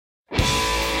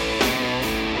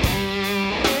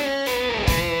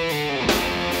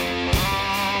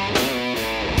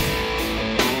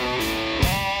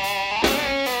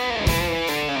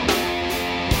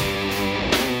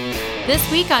This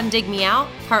week on Dig Me Out,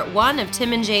 part 1 of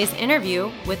Tim and Jay's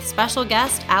interview with special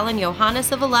guest Alain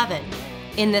Johannes of 11.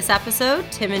 In this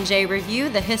episode, Tim and Jay review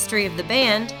the history of the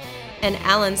band and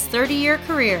Alain's 30-year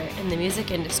career in the music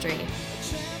industry.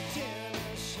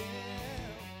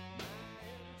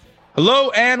 Hello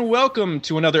and welcome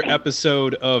to another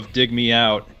episode of Dig Me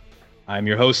Out. I'm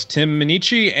your host, Tim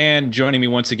Minichi, and joining me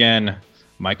once again,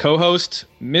 my co-host,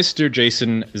 Mr.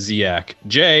 Jason Ziak.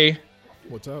 Jay.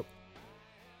 What's up?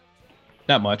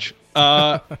 Not much.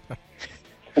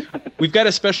 We've got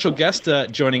a special guest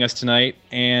joining us tonight,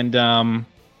 and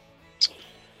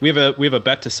we have a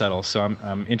bet to settle. So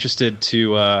I'm interested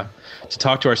to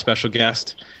talk to our special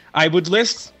guest. I would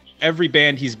list every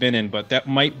band he's been in, but that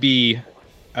might be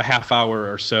a half hour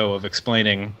or so of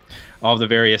explaining all the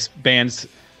various bands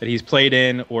that he's played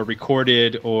in, or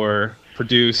recorded, or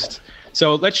produced.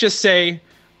 So let's just say,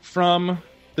 from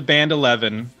the band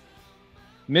 11,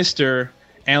 Mr.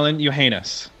 Alain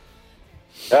Johannes.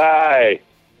 Hi.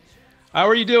 How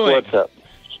are you doing? What's up?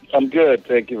 I'm good,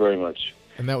 thank you very much.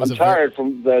 And that was I'm tired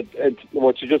from that.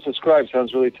 What you just described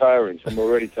sounds really tiring, so I'm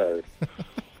already tired.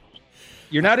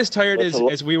 You're not as tired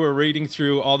as we were reading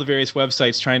through all the various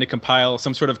websites trying to compile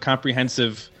some sort of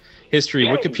comprehensive history.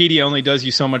 Wikipedia only does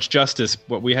you so much justice,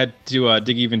 but we had to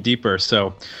dig even deeper.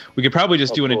 So we could probably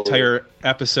just do an entire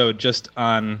episode just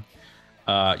on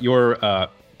your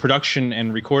production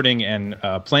and recording and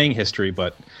playing history,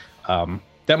 but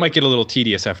that might get a little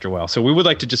tedious after a while. So we would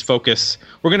like to just focus.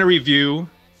 We're going to review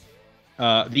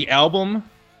the album.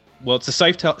 Well, it's a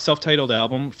self-titled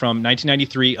album from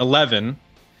 1993, 11,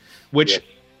 which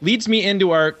leads me into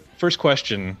our first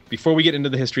question before we get into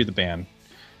the history of the band.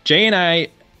 Jay and I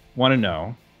want to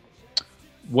know,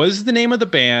 was the name of the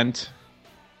band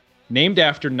named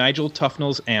after Nigel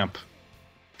Tufnell's amp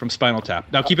from Spinal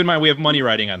Tap? Now, keep in mind, we have money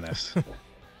riding on this.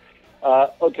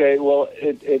 Okay, well,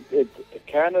 it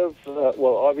kind of,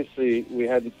 well, obviously, we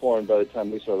hadn't formed by the time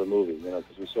we saw the movie, because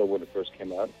we saw when it first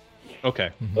came out.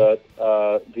 Okay. Mm-hmm. But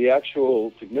the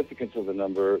actual significance of the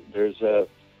number, there's a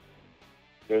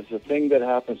thing that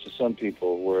happens to some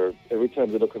people where every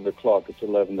time they look at the clock, it's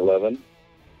 11:11.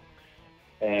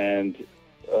 And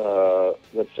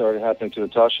that started happening to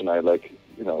Natasha and I,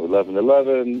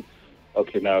 11:11.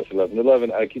 Okay, now it's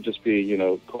 11:11. I could just be,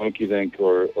 coinky dink,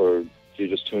 or you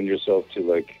just tune yourself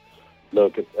to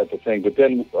look at the thing. But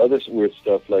then other weird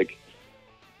stuff, like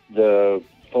the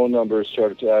phone numbers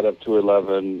started to add up to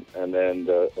 11, and then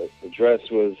the address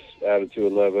was added to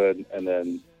 11, and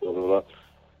then blah, blah, blah.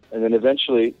 And then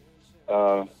eventually,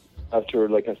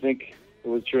 after I think it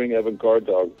was during Avant-Garde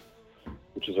Dog,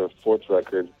 which is our fourth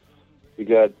record, we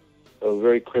got a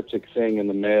very cryptic thing in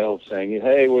the mail saying,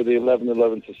 hey, we're the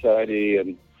 1111 Society,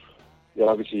 and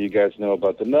obviously you guys know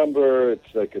about the number.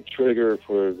 It's like a trigger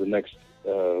for the next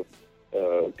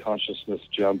consciousness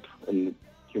jump in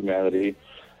humanity.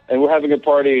 And we're having a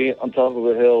party on top of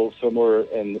a hill somewhere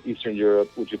in Eastern Europe.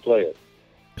 Would you play it?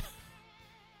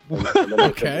 And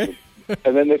Okay.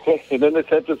 And then they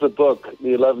sent us a book,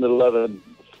 the 1111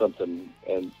 something,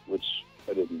 and which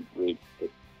I didn't read.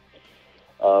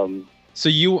 But, so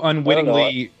you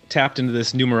unwittingly tapped into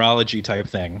this numerology type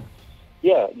thing.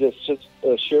 Yeah, just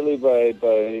surely by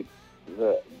the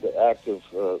act of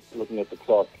looking at the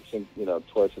clock,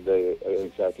 twice a day,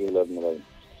 exactly 11:11.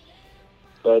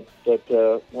 But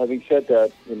having said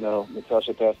that,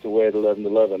 Natasha passed away at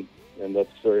 11:11, and that's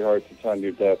very hard to time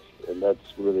your death, and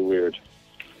that's really weird.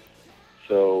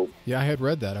 So yeah, I had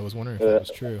read that. I was wondering if that was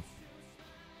true.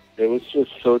 It was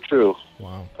just so true.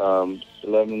 Wow.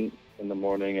 11 in the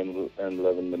morning and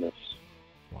 11 minutes.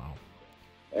 Wow.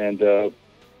 And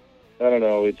I don't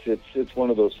know. It's one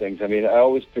of those things. I mean, I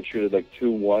always pictured it like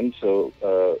 2-1. So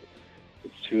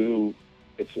it's two.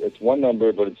 It's one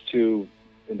number, but it's two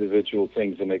individual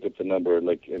things that make up the number.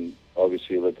 And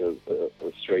obviously, a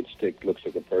straight stick looks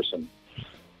like a person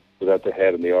without the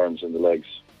head and the arms and the legs.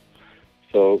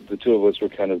 So the two of us were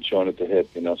kind of joined at the hip,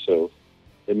 so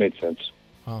it made sense.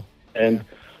 Oh, and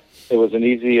it was an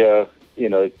easy, it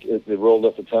rolled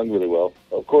off the tongue really well.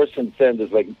 Of course, since then,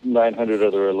 there's 900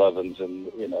 other 11s,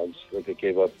 and, it's like I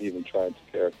gave up even trying to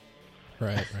care.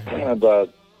 Right.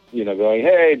 About, going,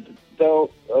 hey,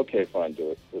 don't, okay, fine,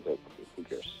 do it. Who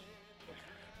cares?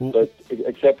 Well, but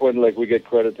except when, we get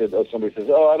credited, or somebody says,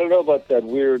 I don't know about that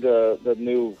weird, that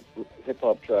new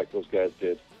hip-hop track those guys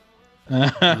did.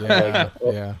 Yeah.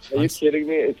 Are you kidding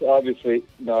me? It's obviously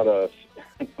not us.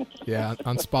 Yeah,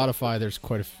 on Spotify, there's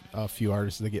quite a few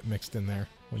artists that get mixed in there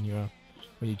when you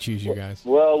choose you guys.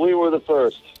 Well, we were the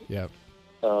first. Yep.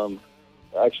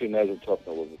 Actually, Nigel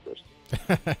Tufnell was the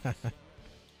first.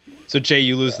 So Jay,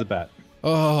 you lose the bet.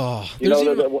 Oh, You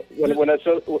know, when I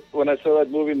saw that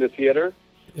movie in the theater,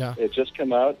 yeah, it just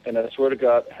came out, and I swear to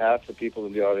God, half the people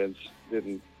in the audience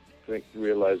didn't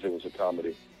realize it was a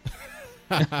comedy.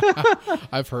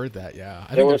 I've heard that. Yeah,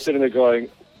 They were sitting there going,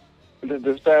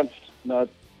 "This band's not.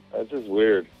 This is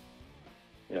weird."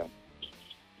 Yeah.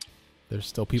 There's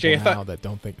still people Jay, now that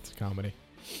don't think it's a comedy.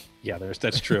 Yeah,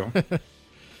 that's true.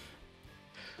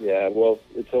 Yeah, well,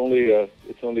 it's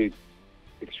only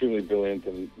extremely brilliant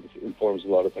and informs a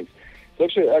lot of things.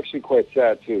 It's actually quite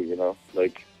sad too, you know,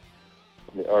 like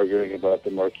arguing about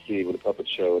the marquee with the puppet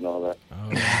show and all that.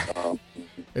 Oh,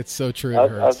 it's so true.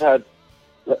 I've had,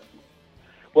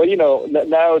 well, you know,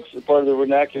 now it's part of the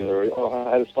vernacular. Oh,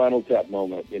 I had a Spinal Tap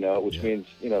moment, you know, which means,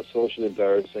 you know, socially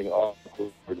embarrassing,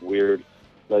 awkward, weird.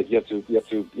 Like you have to,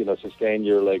 you know, sustain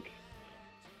your like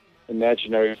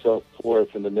imaginary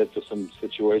self-worth in the midst of some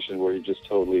situation where you're just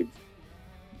totally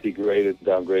degraded,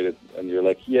 downgraded, and you're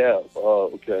like, yeah,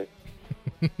 oh, okay.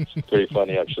 It's pretty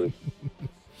funny, actually.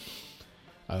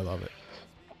 I love it.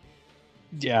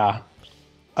 Yeah.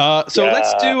 So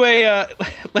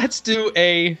let's do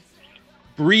a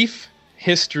brief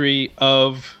history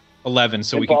of 11,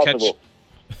 so Impossible. We can catch.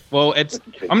 Well, I'm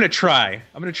gonna try.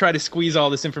 I'm gonna try to squeeze all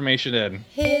this information in.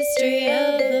 History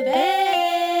of the band.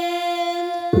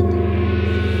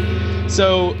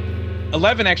 So,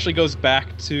 11 actually goes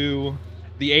back to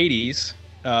the 80s,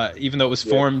 even though it was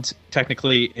formed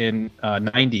technically in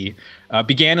 90.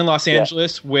 Began in Los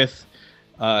Angeles with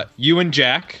you and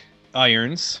Jack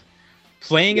Irons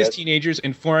playing as teenagers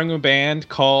and forming a band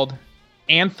called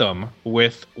Anthem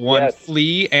with one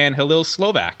Flea and Halil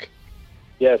Slovak.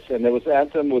 Yes, and there was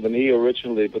Anthem with an E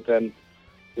originally, but then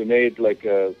we made like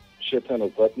a shit ton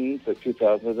of buttons, like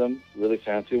 2,000 of them, really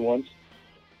fancy ones.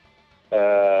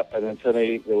 And then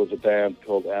suddenly there was a band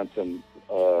called Anthem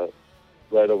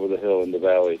right over the hill in the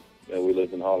valley, and we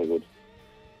lived in Hollywood.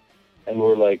 And we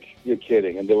were like, you're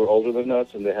kidding. And they were older than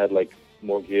us, and they had like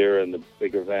more gear and a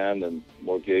bigger van and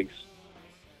more gigs.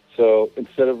 So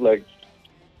instead of like,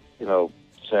 you know,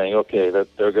 saying, okay,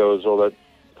 there goes all that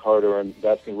hard-earned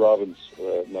Baskin-Robbins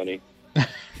money,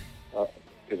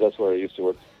 because that's where I used to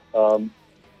work. And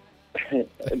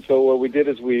so what we did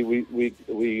is we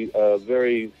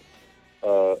very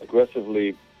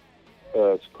aggressively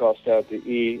crossed out the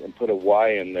E and put a Y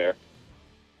in there,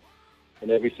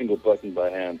 and every single button by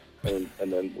hand, and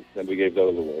then we gave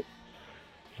those away.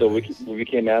 So we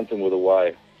became Anthem with a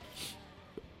Y.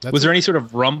 Was there any sort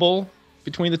of rumble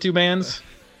between the two bands?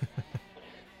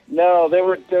 No, they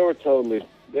were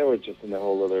just in a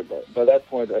whole other. By that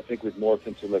point, I think we'd morphed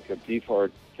into like a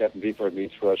Captain Beefheart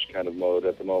meets Rush kind of mode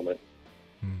at the moment.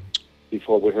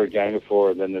 Before we heard Gang of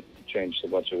Four, and then it changed a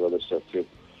bunch of other stuff too,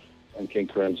 and King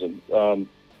Crimson.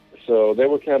 So they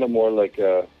were kind of more like,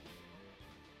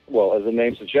 well, as the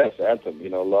name suggests, Anthem. You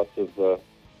know, lots of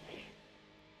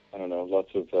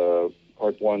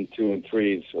part 1, 2, and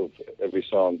 3s of every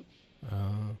song.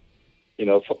 You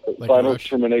know, like Final Rush.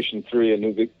 Termination 3, a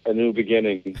new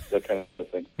beginning, that kind of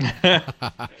thing.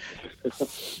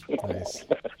 Nice.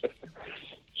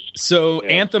 So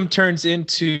Anthem turns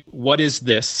into What Is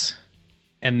This?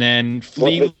 And then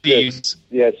Flea leaves.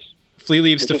 Yes. Flea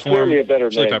leaves to It's form clearly a better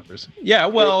Chili name. Peppers. Yeah,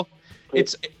 well,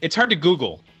 it's hard to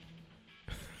Google.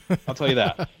 I'll tell you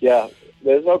that. Yeah.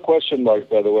 There's no question mark,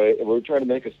 by the way. We're trying to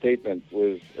make a statement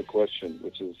with a question,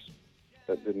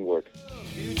 that didn't work.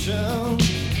 Your tune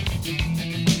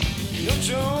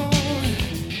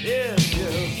is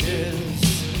your kiss.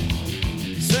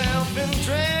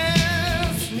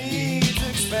 Self-interest needs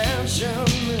expansion.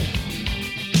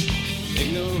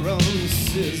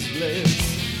 Ignorance is bliss.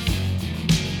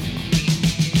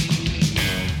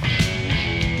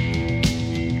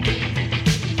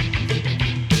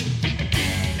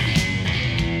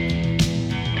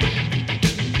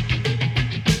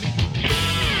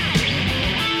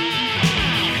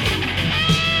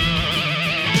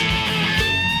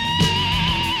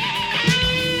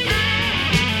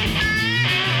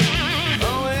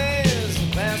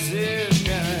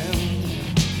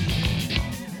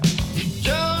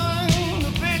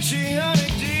 Patriarch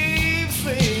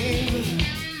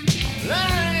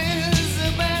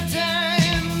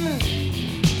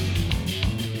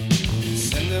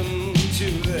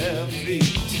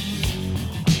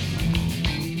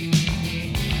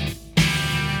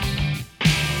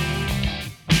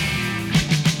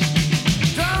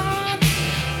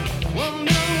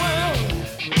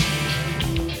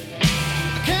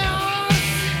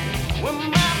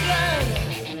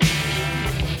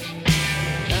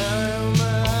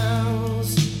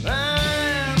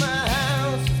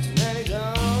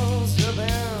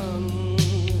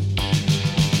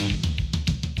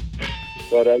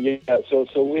But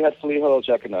so we had Flea, Hello,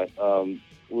 Jack, and I.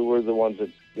 We were the ones that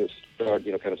just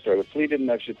started. Flea didn't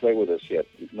actually play with us yet,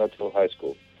 not till high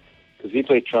school, because he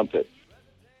played trumpet.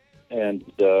 And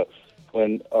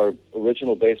when our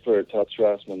original bass player, Todd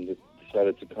Strassman,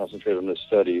 decided to concentrate on his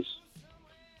studies,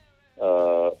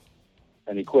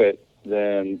 and he quit,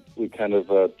 then we kind of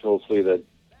told Flea that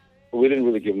we didn't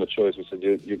really give him a choice. We said,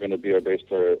 "Dude, you're going to be our bass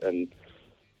player, and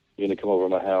you're going to come over to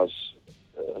my house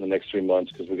in the next 3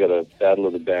 months because we got a battle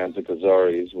of the bands at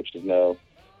Gazzari's, which is now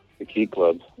the Key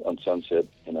Club on Sunset,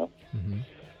 Mm-hmm.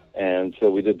 And so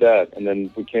we did that, and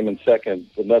then we came in second,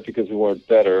 but not because we weren't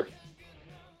better.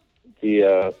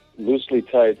 The Loosely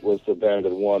Tight was the band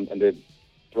that won, and they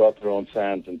brought their own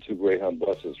fans in 2 Greyhound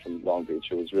buses from Long Beach.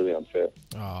 It was really unfair.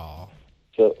 Oh.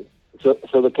 So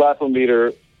the Clapham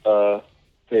meter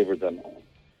favored them.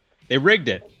 They rigged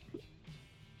it.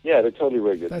 Yeah, they totally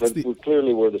rigged it. But we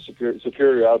clearly were the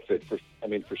superior outfit,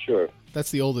 for sure.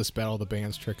 That's the oldest Battle of the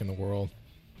Bands trick in the world.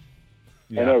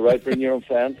 Yeah. I know, right? Bring your own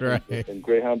fans right. in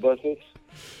Greyhound buses.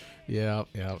 Yeah.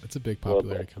 It's a big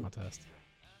popularity contest.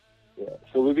 Yeah.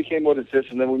 So we became What Is This,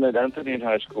 and then we met Anthony in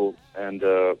high school, and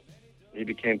he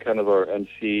became kind of our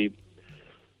MC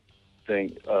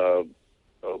thing.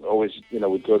 Always,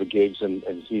 we'd go to gigs, and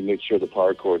he made sure the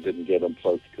power cord didn't get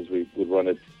unplugged because we would run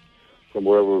it from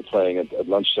wherever we were playing at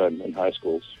lunchtime in high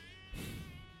schools.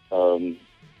 And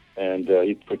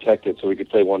he'd protect it so we could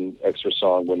play one extra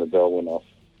song when the bell went off.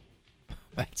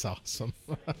 That's awesome.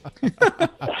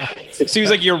 So he was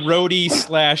like your roadie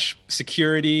 /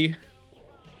 security.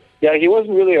 Yeah, he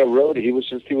wasn't really a roadie. He was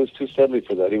too studly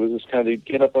for that. He was just kind of, he'd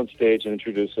get up on stage and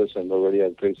introduce us, and already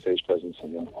had great stage presence.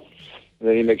 And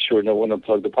then he'd make sure no one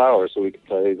unplugged the power so we could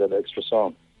play that extra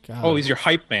song. God. Oh, he's your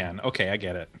hype man. Okay, I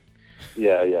get it.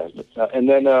 Yeah. And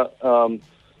then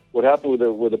what happened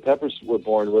with the Peppers were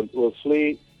born, when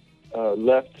Flea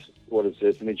left What Is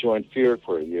This, and he joined Fear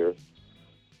for a year.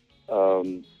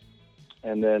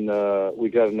 And then we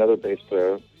got another bass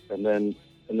player, and then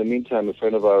in the meantime, a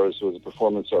friend of ours who was a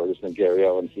performance artist named Gary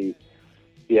Allen, he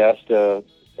asked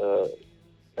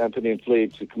Anthony and Flea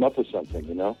to come up with something,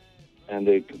 and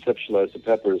they conceptualized the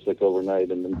Peppers like overnight,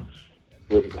 and then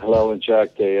with Hello and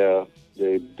Jack, they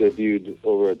debuted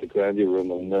over at the Grandy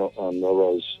Room on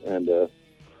Melrose and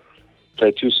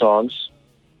played 2 songs,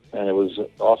 and it was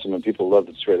awesome, and people loved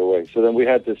it straight away. So then we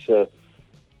had this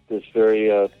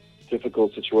very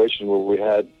difficult situation where we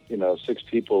had 6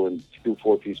 people in 2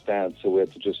 4-piece bands, so we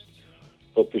had to just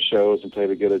book the shows and play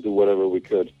together, do whatever we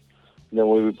could. And then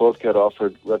when we both got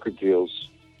offered record deals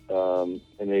in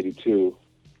 '82,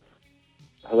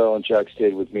 Hello and Jack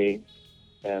stayed with me,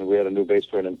 and we had a new bass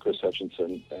player named Chris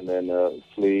Hutchinson, and then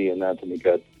Flea and Anthony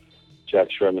got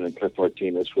Jack Sherman and Cliff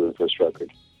Martinez for the first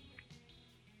record.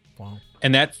 Wow.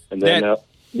 And that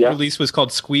release was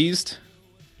called Squeezed?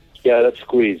 Yeah, that's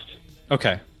Squeezed.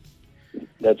 Okay.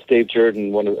 That's Dave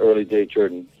Jordan, one of the early Dave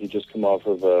Jordan. He just come off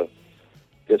of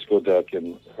Disco Duck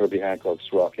and Herbie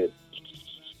Hancock's Rocket.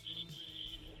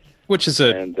 Which is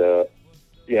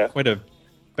quite a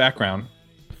background.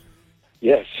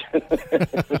 Yes.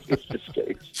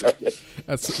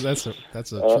 That's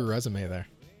a true resume there.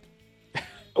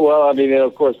 Well,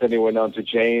 of course, then he went on to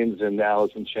Jane's and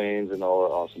Alice in Chains and all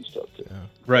that awesome stuff too. Yeah.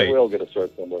 Right. So we all get to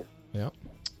start somewhere. Yeah.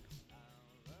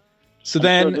 So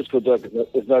I'm sure Disco Duck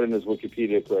is not in his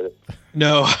Wikipedia credit.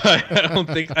 No, I don't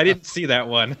think I didn't see that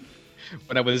one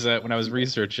when I was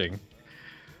researching.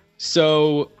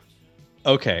 So,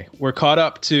 okay, we're caught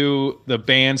up to the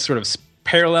bands sort of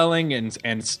paralleling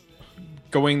and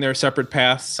going their separate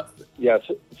paths. Yeah.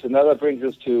 So now that brings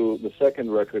us to the second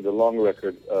record, the long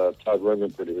record, Todd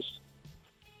Rundgren produced.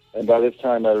 And by this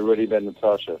time, I'd already met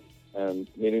Natasha, and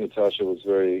meeting Natasha was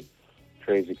very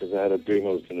crazy because I had a dream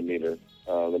I was going to meet her.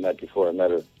 The night before I met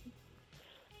her.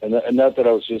 And not that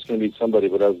I was just going to meet somebody,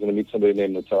 but I was going to meet somebody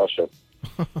named Natasha.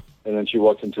 And then she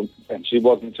walked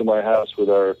into my house with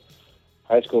our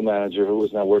high school manager, who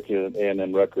was now working at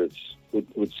A&M Records.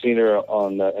 We'd seen her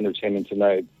on Entertainment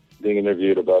Tonight being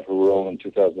interviewed about her role in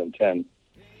 2010.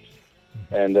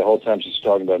 And the whole time she's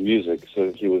talking about music.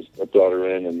 So I brought her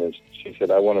in, and she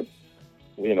said, I want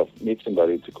to, meet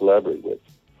somebody to collaborate with.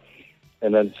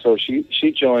 And then so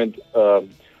she joined.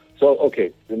 So,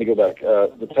 okay, let me go back.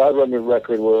 The Todd Rundgren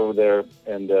record, we're over there,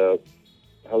 and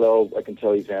Hello, I can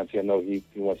tell he's antsy. I know he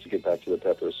wants to get back to the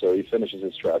Peppers, so he finishes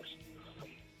his tracks.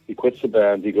 He quits the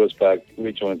band, he goes back,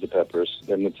 rejoins the Peppers.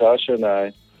 Then Natasha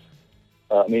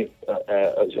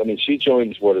and she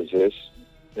joins What Is This,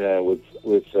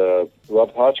 with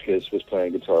Rob Hotchkiss was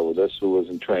playing guitar with us, who was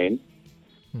in Train.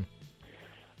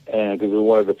 And because we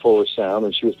wanted a fuller sound,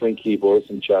 and she was playing keyboards,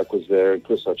 and Jack was there, and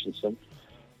Chris Hutchinson.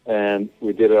 And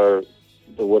we did our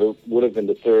would have been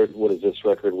the third What Is This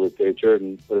record with Dave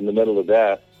Jordan, but in the middle of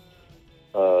that,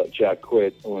 Jack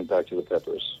quit and went back to the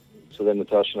Peppers. So then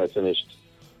Natasha and I finished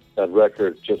that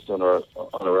record just on our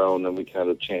own, and we kind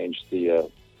of changed the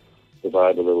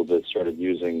vibe a little bit. Started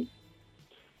using.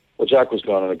 Well, Jack was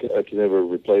gone, and I could never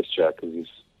replace Jack because he's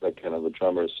that kind of a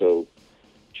drummer, so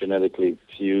genetically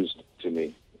fused to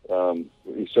me.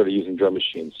 He started using drum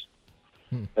machines,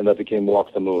 and that became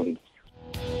Walk the Moon.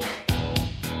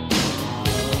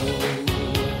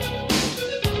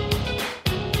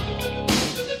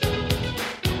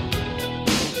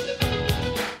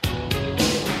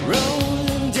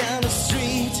 Rolling down the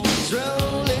street,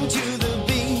 strolling to the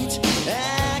beat.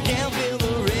 I can feel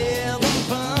the rhythm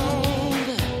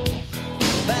pound.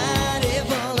 Body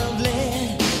full of lead,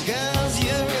 'cause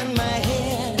you're in my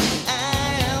head. I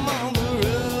am on the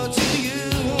road to you.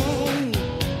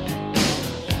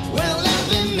 Well, I've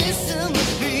been missing the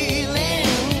feeling.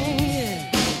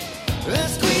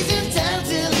 Squeezing time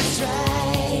till it's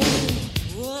right.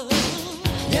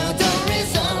 Your door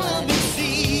is all I've been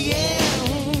seeing.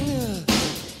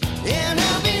 And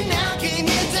I'll be knocking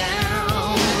you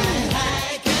down.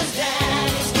 Hi, 'cause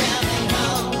Daddy's coming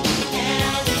home.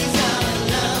 Daddy's all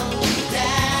alone.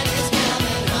 Daddy's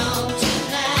coming home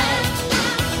tonight.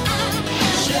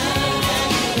 Sure that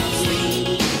you don't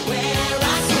sleep where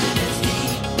I swim is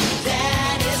deep.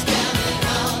 Daddy's coming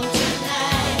home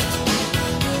tonight.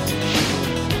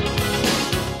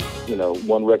 You know,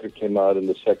 one record came out and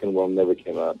the second one never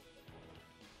came out.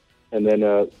 And then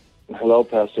Hillel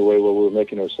passed away while we were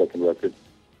making our second record.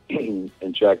 And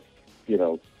Jack, you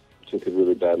know, took it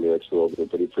really badly, actually, over it,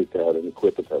 but he freaked out and he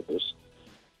quit the Peppers.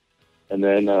 And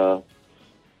then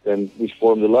we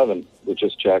formed 11 with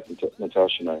just Jack,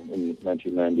 Natasha, and I in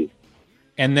 1990.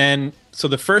 And then, so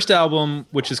the first album,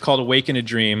 which is called Awake in a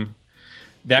Dream,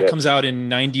 that Yes. comes out in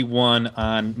 91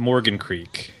 on Morgan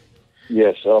Creek.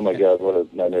 Yes, oh my God, what a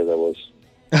nightmare that was.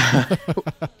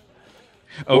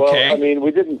 Okay. Well, I mean,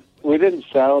 we didn't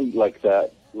sound like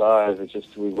that live. It's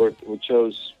just we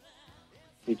chose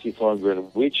E.T.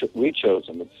 Thorngren. We chose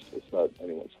him. It's not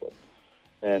anyone's fault.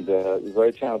 And he's a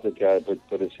very talented guy,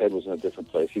 but his head was in a different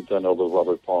place. He'd done all the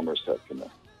Robert Palmer stuff, you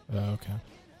know. Oh, okay.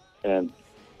 And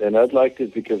I liked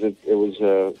it because it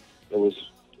was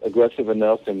aggressive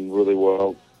enough and really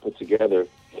well put together.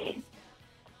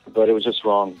 But it was just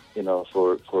wrong, you know,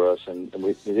 for us, and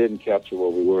we didn't capture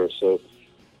what we were. So,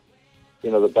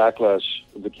 you know, the backlash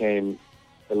became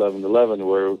 11/11,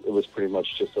 where it was pretty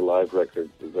much just a live record,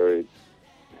 very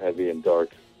heavy and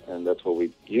dark, and that's what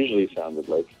we usually sounded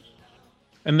like.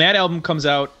 And that album comes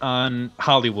out on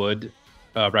Hollywood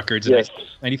Records in Yes.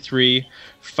 1993,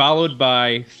 followed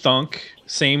by Thunk,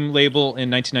 same label in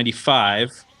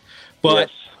 1995. But Yes.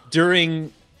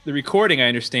 during the recording, I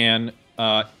understand,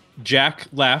 Jack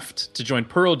left to join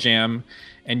Pearl Jam,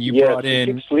 and you brought he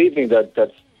in... keeps leaving that.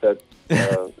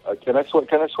 Can I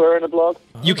swear in the blog?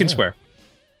 You can yeah. swear.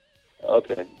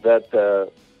 Okay, that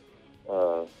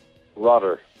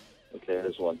Rotter. Okay,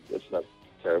 there's one. It's not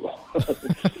terrible.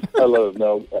 I love him.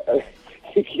 No,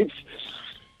 he keeps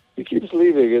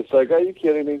leaving. It's like, are you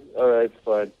kidding me? All right,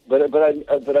 fine. But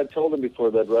I told him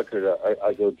before that record.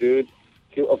 I go, dude.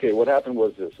 Okay, what happened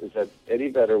was this: is that Eddie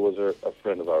Vedder was a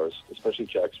friend of ours, especially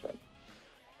Jack's friend.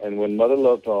 And when Mother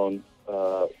Love Bone,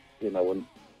 when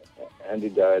Andy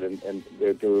died, and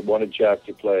they wanted Jack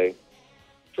to play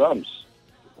drums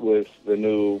with the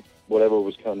new whatever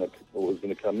was going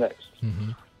to come next.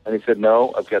 Mm-hmm. And he said,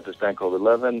 no, I've got this band called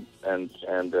 11,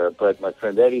 but my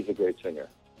friend Eddie's a great singer.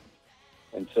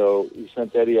 And so he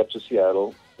sent Eddie up to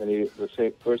Seattle, and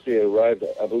first day he arrived,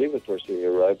 I believe the first day he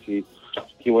arrived, he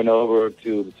went over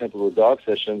to the Temple of the Dog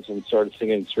sessions and started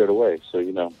singing straight away. So,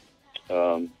 you know,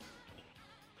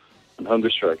 and Hunger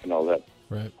Strike and all that.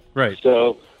 Right.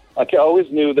 So I always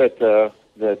knew that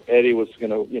Eddie was going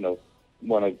to, you know,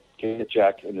 want to get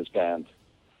Jack in his band.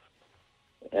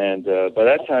 And by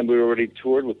that time, we were already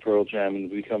toured with Pearl Jam and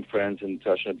become friends, and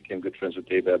Tasha and I became good friends with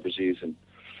Dave Abraziz. And,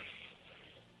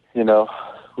 you know,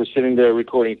 we're sitting there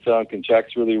recording Thunk, and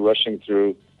Jack's really rushing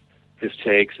through his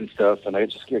takes and stuff, and I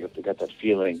just got that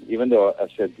feeling, even though I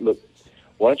said, look,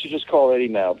 why don't you just call Eddie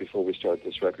now before we start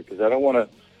this record, because I don't want to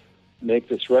make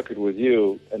this record with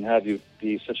you and have you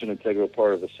be such an integral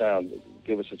part of the sound.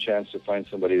 Give us a chance to find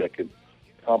somebody that could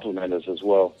complement us as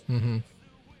well. Mm-hmm.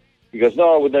 He goes,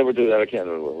 no, I would never do that. I can't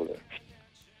do it with it.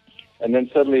 And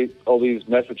then suddenly all these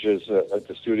messages at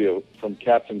the studio from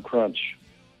Captain Crunch.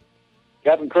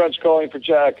 Captain Crunch calling for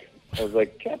Jack. I was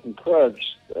like, Captain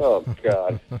Crunch? Oh,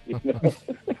 God. You know?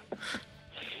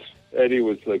 Eddie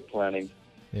was like planning.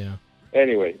 Yeah.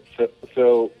 Anyway,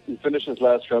 so he finished his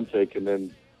last drum take, and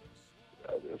then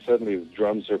suddenly the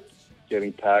drums are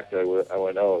getting packed. I went,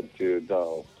 oh, dude,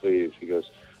 no, please. He goes,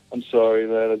 I'm sorry,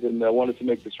 man. I wanted to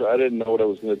make this right. I didn't know what I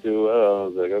was going to do. I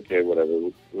was like, okay,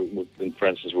 whatever. We've been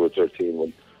friends since we were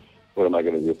 13. What am I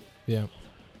going to do? Yeah.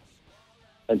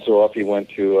 And so off he went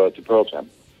to Pearl Jam.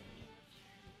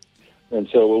 And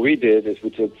so what we did is we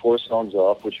took 4 songs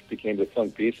off, which became the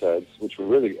funk B-sides, which were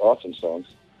really awesome songs,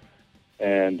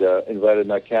 and invited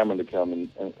Matt Cameron to come,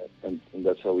 and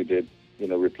that's how we did,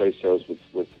 replace those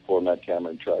with 4 Matt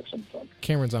Cameron tracks on funk.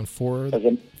 Cameron's on 4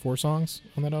 songs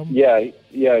on that album? Yeah,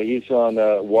 he's on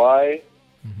Y,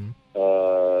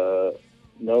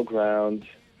 No Ground,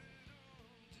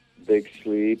 Big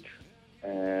Sleep,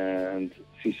 and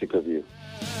Seasick of You.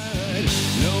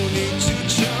 No need to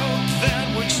choke that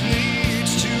which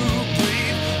needs to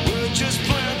breathe. We're just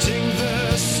planting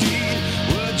the seed.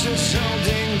 We're just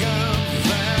holding up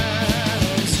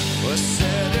flags. We're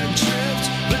set adrift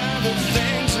by the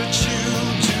things that you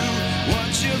do. What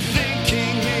you're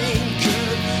thinking ain't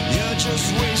good. You're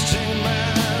just wasting my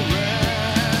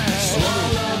ride.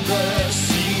 Swallow the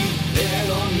seed.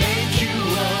 It'll make you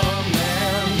a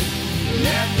man.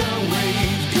 Let the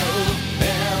wave go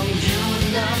and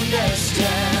you'll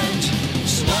understand.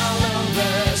 Swallow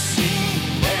the seed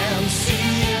and see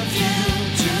if you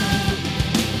do.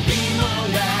 Be more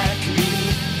like me,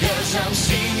 'cause I'm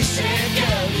seasick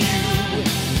of you.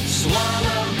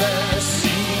 Swallow the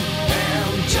seed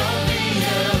and don't be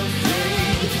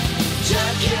afraid.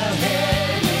 Tuck your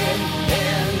head in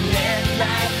and let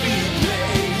life be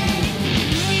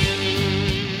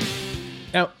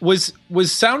played. Now, was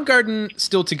Soundgarden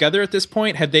still together at this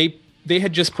point? Had they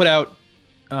had just put out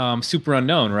Super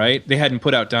Unknown, right? They hadn't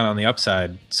put out Down on the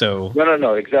Upside, so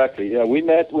No, exactly. Yeah, we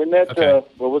met. Okay.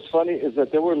 What was funny is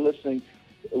that they were listening.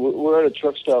 We're at a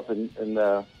truck stop in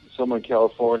somewhere in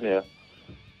California,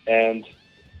 and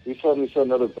we saw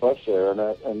another bus there, and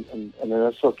then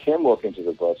I saw Kim walk into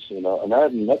the bus, and I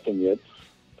hadn't met them yet,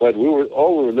 but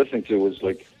all we were listening to was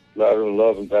like Louder Than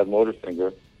Love and Bad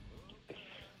Motorfinger,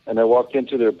 and I walked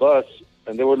into their bus,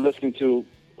 and they were listening to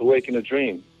Awake in a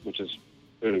Dream, which is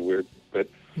really weird, but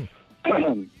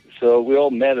so we all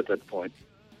met at that point,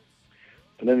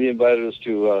 and then they invited us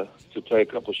to play a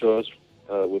couple shows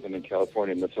with them in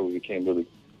California, and that's how we became really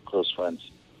close friends.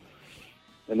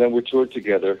 And then we toured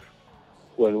together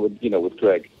with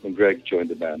Greg, when Greg joined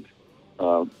the band,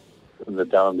 in the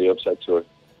Down on the Upside tour.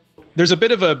 there's a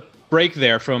bit of a break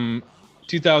there from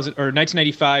 2000 or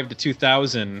 1995 to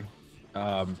 2000.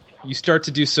 You start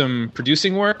to do some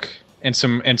producing work and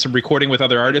some recording with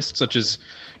other artists such as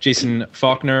Jason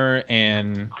Faulkner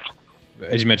and,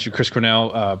 as you mentioned, Chris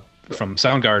Cornell from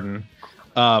Soundgarden.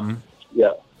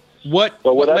 Yeah. What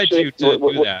led you to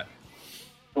do that?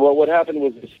 Well, what happened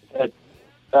was that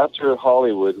after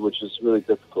Hollywood, which is really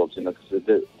difficult, because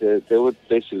they would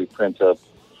basically print up,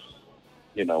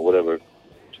 whatever,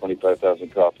 25,000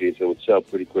 copies. It would sell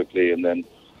pretty quickly, and then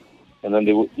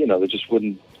they would, they just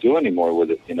wouldn't do any more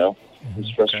with it. It was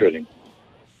frustrating.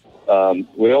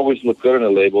 We always looked good on a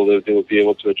label that they would be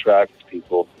able to attract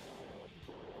people,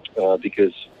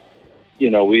 because,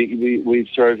 we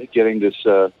started getting this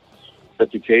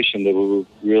reputation that we were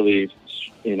really,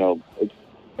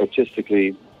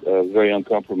 artistically very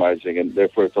uncompromising, and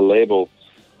therefore if a label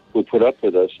would put up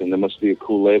with us, and there must be a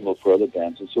cool label for other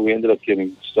bands. And so we ended up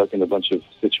getting stuck in a bunch of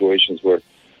situations where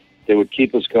they would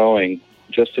keep us going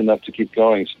just enough to keep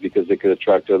going because they could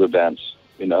attract other bands,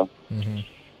 which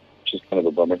is kind of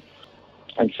a bummer.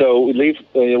 And so we leave,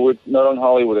 we're not on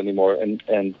Hollywood anymore,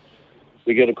 and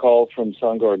we get a call from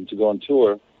Soundgarden to go on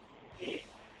tour.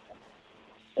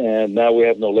 And now we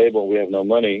have no label, we have no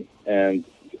money, and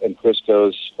Chris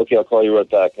goes, okay, I'll call you right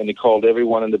back. And he called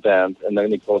everyone in the band, and then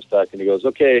he calls back and he goes,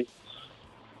 okay,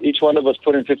 each one of us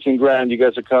put in $15,000, you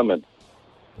guys are coming.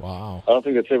 Wow. I don't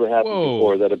think that's ever happened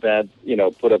before, that a band,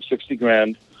 put up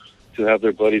 $60,000 to have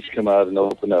their buddies come out and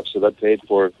open up. So that paid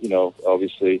for,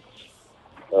 obviously,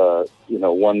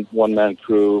 one-man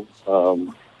crew,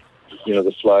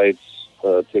 the flights,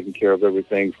 taking care of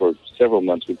everything for several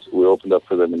months. We opened up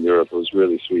for them in Europe. It was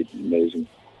really sweet and amazing.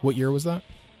 What year was that?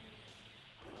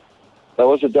 That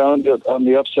was a Down on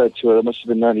the Upside tour. That must have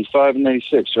been 95 and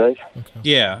 96, right? Okay.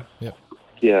 Yeah. Yep.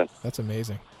 Yeah. That's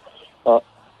amazing.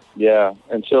 Yeah.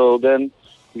 And so then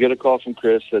we get a call from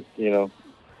Chris that, the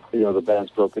band's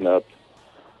broken up,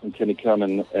 and can he come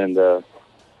and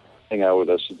hang out with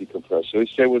us and decompress? So he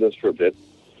stayed with us for a bit.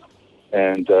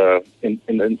 And in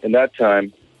that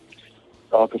time,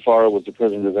 Al Kafara was the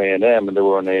president of A&M, and they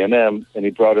were on A&M, and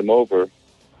he brought him over.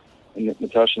 And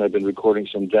Natasha and I had been recording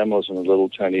some demos on a little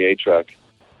tiny 8-track.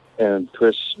 And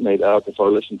Chris made Al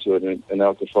Kafar listen to it, and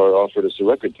Al Kafar offered us a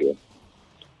record deal.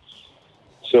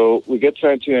 So we get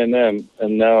signed to A&M,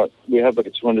 and now we have like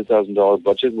a $200,000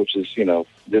 budget, which is,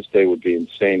 this day would be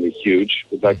insanely huge.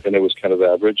 But back then it was kind of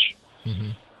average.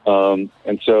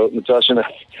 And so Natasha and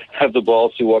I have the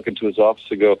balls to walk into his office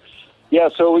and go, yeah,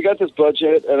 so we got this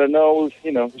budget, and I know,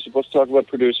 we're supposed to talk about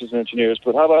producers and engineers,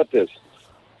 but how about this?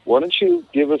 Why don't you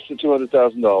give us the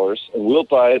 $200,000, and we'll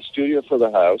buy a studio for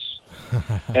the house,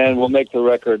 and we'll make the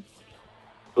record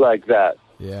like that.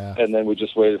 Yeah. And then we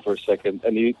just waited for a second,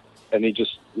 and he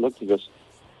just looked at us.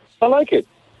 I like it.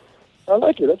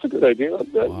 That's a good idea.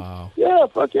 Wow. Yeah,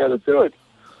 fuck yeah, let's do it.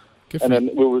 Good And for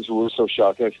then we were so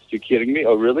shocked. I said, you kidding me?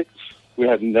 Oh, really? We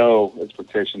had no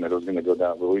expectation that it was going to go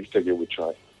down, but we figured we'd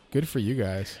try. Good for you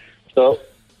guys. So,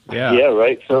 Yeah,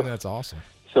 right. I So think that's awesome.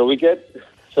 So I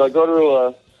go to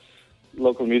a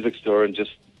local music store and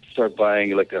just start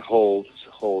buying like a whole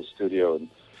studio, and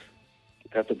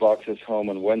got the boxes home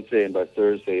on Wednesday, and by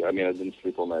Thursday, I didn't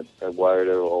sleep all night. I wired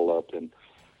it all up, and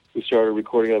we started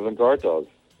recording Avant-Garde Dog,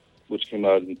 which came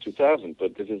out in 2000,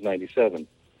 but this is 97,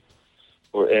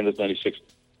 or end of 96.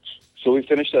 So we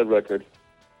finished that record,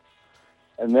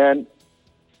 and then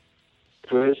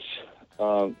Chris,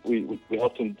 we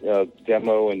helped him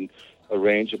demo and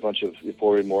arrange a bunch of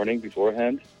Euphoria Morning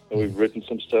beforehand, and we've written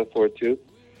some stuff for it too.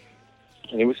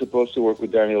 And he was supposed to work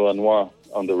with Daniel Lanois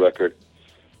on the record.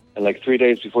 And like 3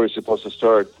 days before he's supposed to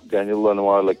start, Daniel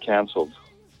Lanois canceled,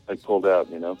 pulled out,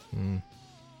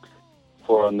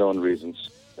 for unknown reasons.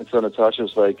 And so Natasha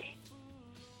was like,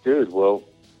 dude, well,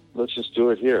 let's just do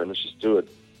it here. Let's just do it.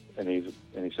 And he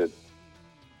said,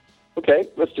 okay,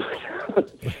 let's do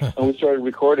it. And we started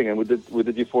recording, and we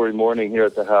did Euphoria Morning here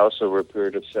at the house over a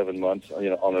period of 7 months,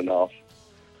 on and off,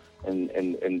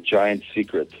 and giant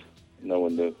secret,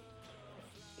 until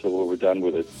we were done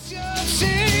with it.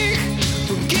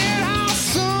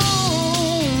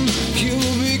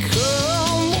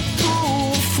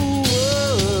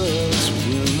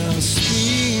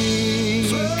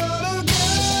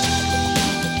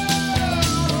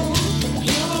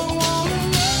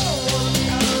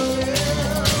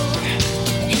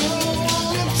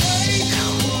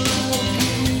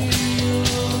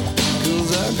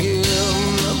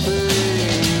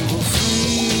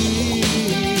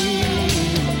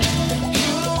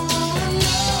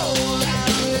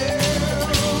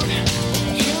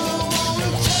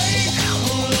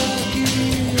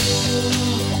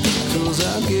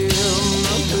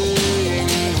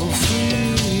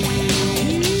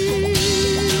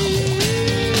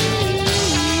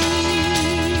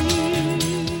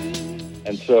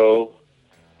 So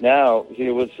now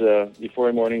here was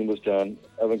Euphoria Morning was done.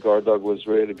 Avant-Garde Dog was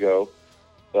ready to go,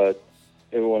 but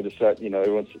everyone decided,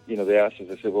 they asked us.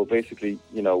 I said, well, basically,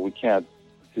 we can't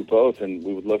do both, and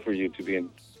we would love for you to be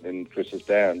in Chris's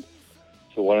band.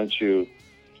 So why don't you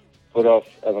put off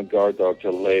Avant-Garde Dog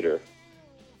till later,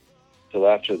 till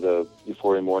after the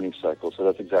Euphoria Morning cycle? So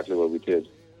that's exactly what we did.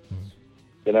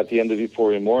 Then at the end of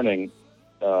Euphoria Morning,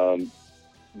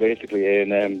 basically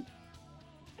A&M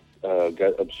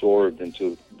got absorbed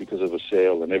because of a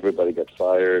sale, and everybody got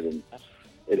fired, and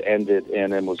it ended.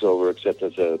 A&M was over, except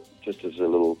as a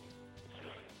little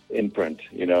imprint,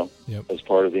 as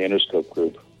part of the Interscope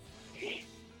group.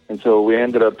 And so we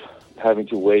ended up having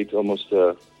to wait almost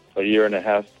a year and a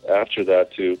half after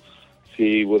that to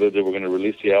see whether they were going to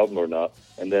release the album or not.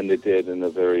 And then they did, in a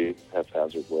very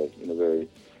haphazard way, in a very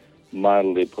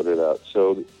mildly put it out.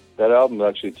 So that album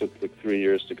actually took 3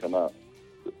 years to come out.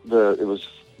 It was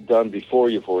done before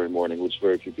Euphoria Morning, which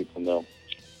very few people know.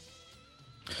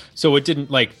 So it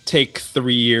didn't take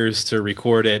 3 years to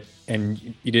record it, and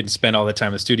you didn't spend all the time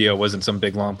in the studio. It wasn't some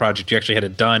big long project. You actually had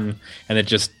it done, and it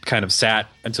just kind of sat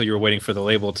until you were waiting for the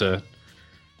label to.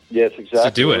 Yes, exactly.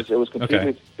 To do it. It was completely.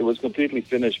 Okay. It was completely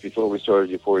finished before we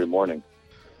started Euphoria Morning.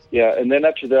 Yeah, and then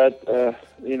after that,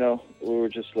 we were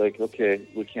just like, okay,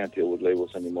 we can't deal with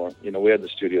labels anymore. We had the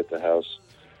studio at the house,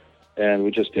 and we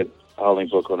just did Howling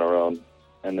Book on our own.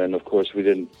 And then, of course, we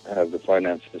didn't have the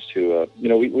finances to,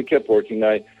 we kept working.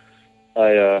 We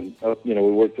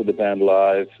worked with the band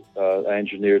live. I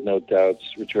engineered No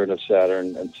Doubt's Return of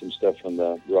Saturn and some stuff from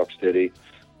the Rocksteady.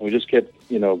 And we just kept,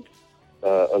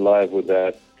 alive with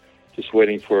that, just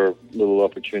waiting for a little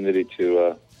opportunity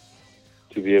to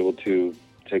be able to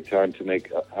take time to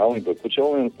make Howling Book, which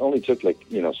only took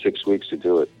 6 weeks to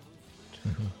do it.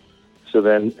 Mm-hmm. So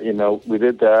then, we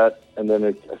did that, and then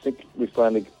I think we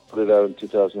finally put it out in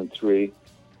 2003,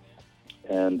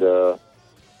 and by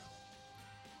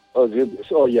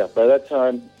that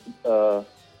time,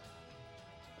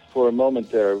 for a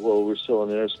moment there, we were still in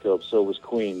Interscope, so was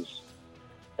Queens,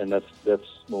 and that's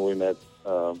when we met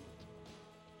the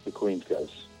Queens guys.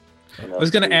 I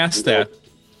was going to ask that.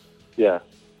 Yeah.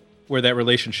 where that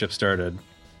relationship started?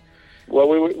 Well,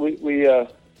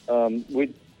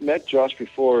 we met Josh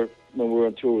before when we were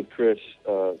on tour with Chris.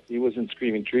 He was in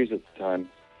Screaming Trees at the time,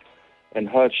 and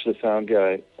Hutch, the sound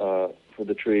guy for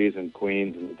the Trees and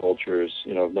Queens and the Vultures.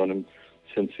 I've known him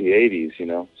since the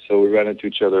 '80s. So we ran into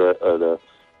each other at the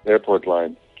airport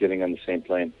line, getting on the same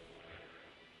plane,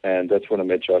 and that's when I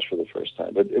met Josh for the first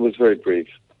time. But it was very brief,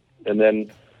 and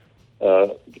then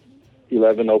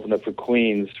 11 opened up for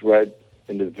Queens right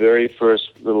in the very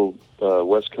first little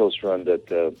West Coast run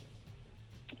that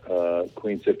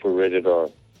Queens did for Rated R.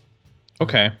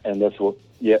 Okay. And that's when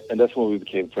we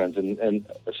became friends. And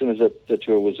as soon as that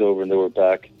tour was over and they were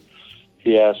back,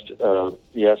 he asked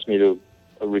me to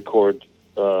record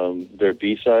their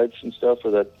B-sides and stuff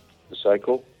for that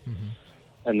recycle. Mm-hmm.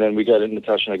 And then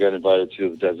Natasha and I got invited to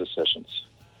the Desert Sessions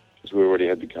because we already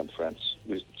had become friends.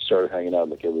 We started hanging out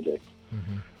like every day.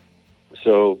 Mm-hmm.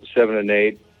 So 7 and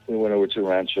 8, we went over to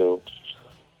Rancho,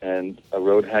 and I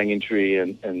rode Hanging Tree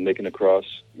and Making a Cross,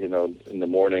 in the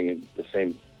morning, in the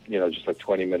same, just like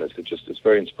 20 minutes. It's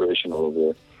very inspirational over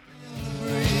there.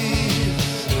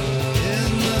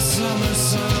 In the summer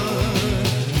sun,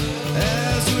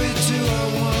 as we two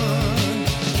are one,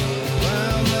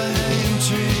 round the hanging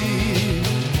tree,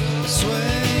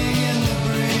 swaying in the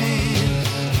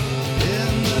breeze.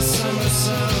 In the summer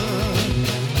sun,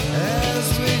 as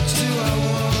we two are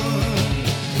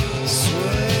one,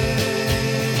 sway.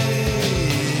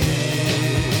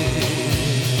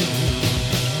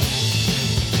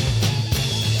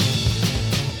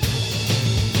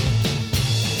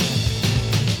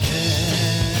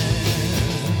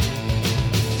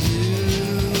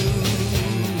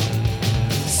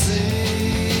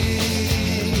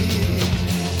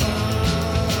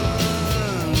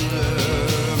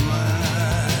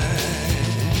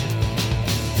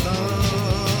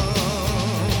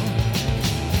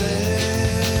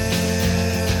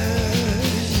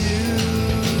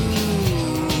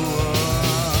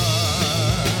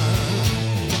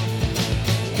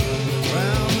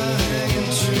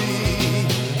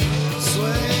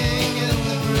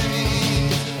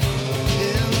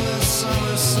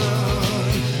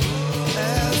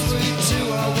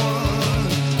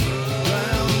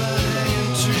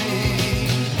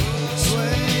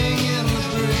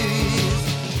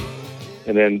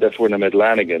 And then that's when I met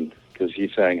Lanigan, because he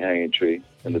sang Hanging Tree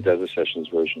in the Desert Sessions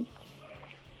version.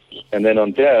 And then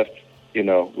on Death,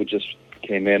 we just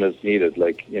came in as needed,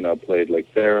 played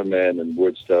like theremin and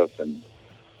wood stuff, and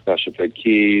Sasha played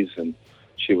keys, and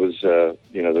she was, the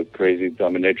crazy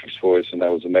dominatrix voice, and I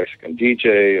was a Mexican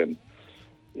DJ, and,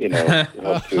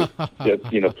 helped to get,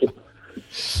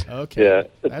 Okay. Yeah.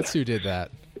 That's who did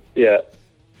that. Yeah,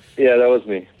 that was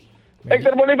me.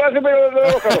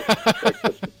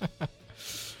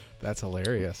 That's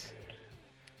hilarious.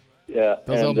 Yeah,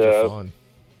 Those and albums are fun.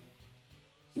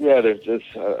 yeah, I had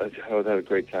a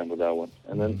great time with that one.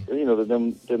 And then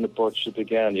then the partnership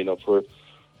began. For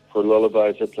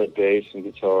Lullabies, I played bass and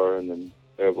guitar, and then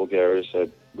Air Vulgaris, I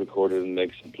recorded and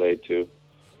mixed and played too.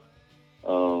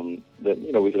 Then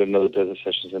we did another Desert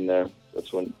Sessions in there.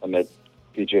 That's when I met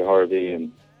PJ Harvey,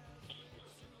 and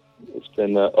it's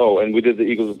been and we did the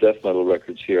Eagles of Death Metal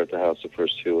records here at the house, the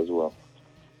first two as well.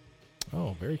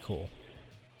 Oh, very cool.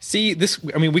 See,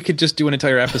 we could just do an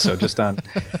entire episode just on.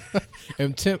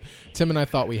 And Tim and I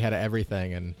thought we had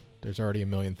everything, and there's already a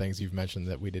million things you've mentioned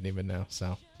that we didn't even know.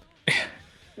 So,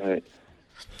 Right.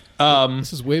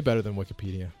 This is way better than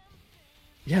Wikipedia.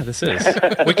 Yeah, this is.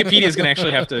 Wikipedia is going to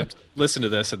actually have to listen to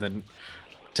this and then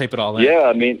type it all in.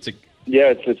 Yeah,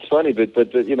 it's funny, but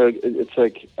it's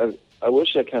like I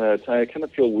wish I kind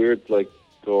of feel weird, like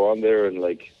go on there and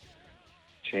like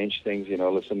change things,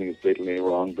 unless something is blatantly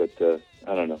wrong. But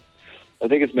I don't know. I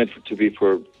think it's meant to be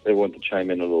for everyone to chime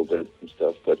in a little bit and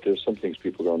stuff. But there's some things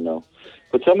people don't know.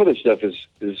 But some of the stuff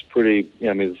is pretty.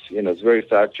 It's very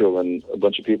factual, and a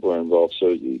bunch of people are involved. So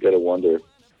you got to wonder,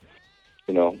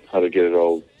 how to get it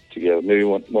all together. Maybe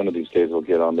one of these days I'll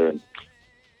get on there and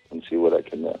see what I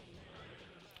can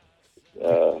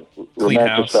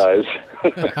romanticize.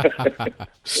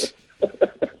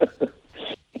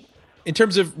 In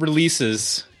terms of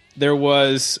releases, there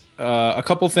was a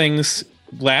couple things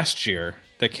last year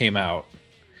that came out.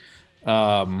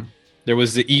 There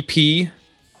was the EP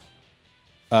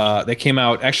that came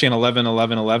out actually on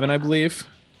 11/11/11, I believe.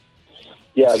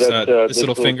 Yeah, that's this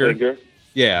little finger.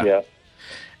 Yeah.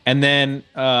 And then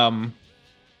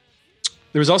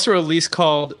there was also a release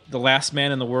called "The Last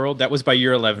Man in the World." That was by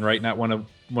Year 11, right? Not one of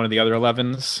the other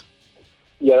 11s.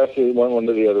 Yeah, that's one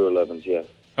of the other 11s. Yeah.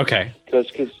 Okay. Because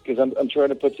I'm trying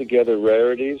to put together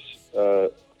rarities.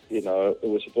 It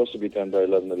was supposed to be done by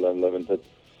 11/11/11, but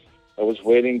I was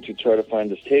waiting to try to find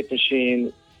this tape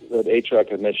machine, that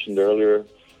 8-track I mentioned earlier,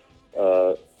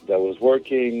 that was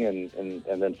working, and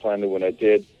then finally when I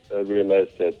did, I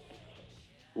realized that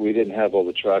we didn't have all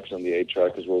the tracks on the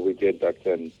 8-track, because what we did back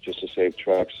then, just to save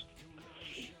tracks,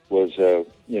 was,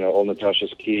 all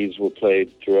Natasha's keys were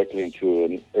played directly into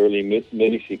an early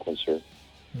MIDI sequencer,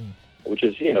 which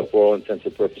is, for all intents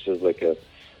and purposes, like a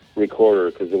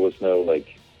recorder, because there was no,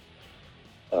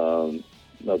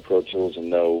 no Pro Tools and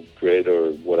no Grid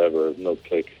or whatever, no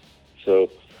Click.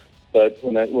 So, but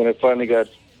when I finally got,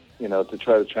 to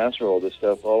try to transfer all this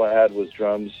stuff, all I had was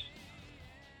drums,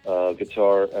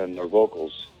 guitar, and or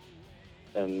vocals.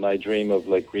 And my dream of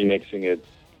remixing it,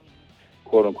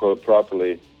 quote unquote,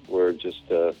 properly, were just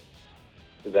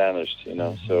vanished.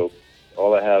 So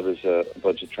all I have is a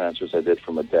bunch of transfers I did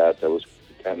from a DAT that was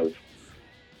kind of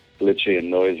glitchy and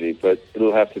noisy, but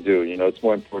it'll have to do. It's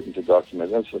more important to document.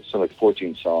 That's some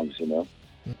 14 songs. And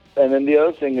then the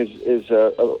other thing is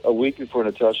a week before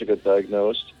Natasha got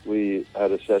diagnosed, we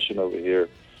had a session over here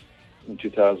in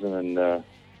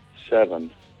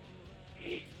 2007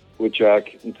 with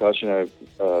Jack, Natasha, and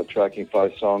I tracking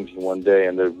 5 songs in one day,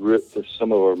 and they're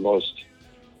some of our most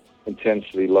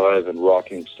intensely live and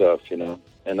rocking stuff,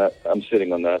 And I'm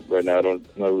sitting on that right now. I'm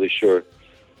not really sure,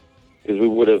 because we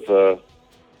would have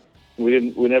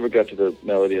we never got to the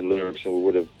melody and lyrics, and we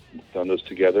would have done those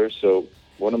together. So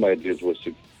one of my ideas was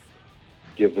to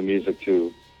give the music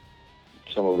to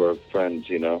some of our friends,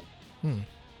 and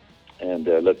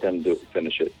let them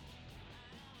finish it,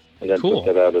 and then Cool.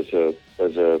 put that out as a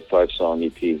 5-song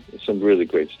EP. Some really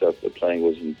great stuff. The playing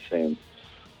was insane.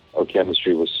 Our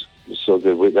chemistry was so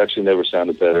good. We actually never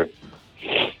sounded better.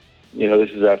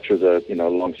 This is after the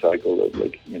long cycle of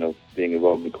being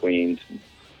involved in Queens and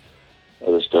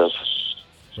other stuff.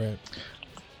 Right.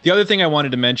 The other thing I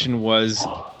wanted to mention was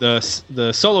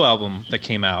the solo album that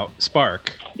came out,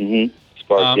 Spark. Mm-hmm.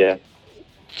 Spark, yeah.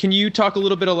 Can you talk a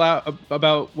little bit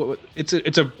about what it's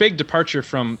a big departure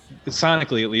from,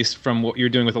 sonically at least, from what you're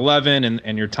doing with 11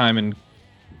 and your time in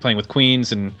playing with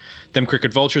Queens and them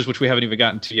Crooked Vultures, which we haven't even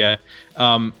gotten to yet.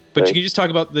 But Can you just talk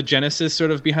about the genesis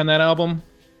sort of behind that album?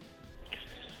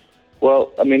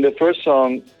 Well, I mean, the first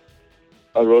song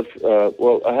I wrote.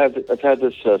 I've had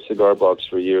this cigar box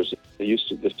for years.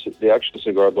 The actual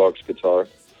cigar box guitar.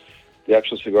 The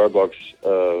actual cigar box.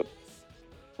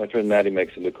 My friend Maddie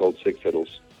makes them. They're called Sig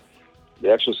Fiddles.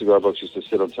 The actual cigar box used to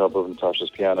sit on top of Natasha's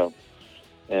piano,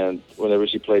 and whenever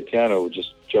she played piano, it would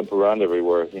just jump around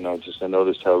everywhere. I noticed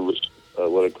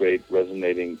what a great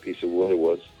resonating piece of wood it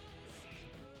was.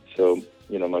 So,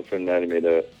 my friend Maddie made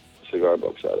a cigar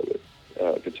box out of it,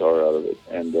 guitar out of it,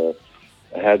 and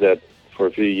I had that for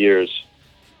a few years,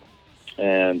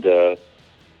 and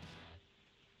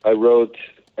I wrote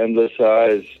Endless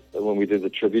Eyes when we did the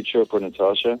tribute show for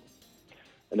Natasha,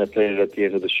 and I played it at the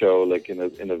end of the show,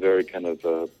 in a very kind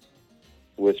of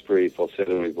whispery,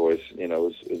 falsetto voice. It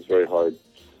was very hard,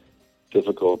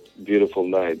 difficult, beautiful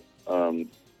night.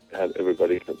 Had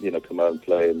everybody come out and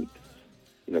play, and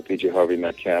PJ Harvey,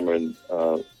 Matt Cameron,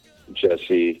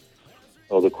 Jesse,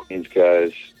 all the Queens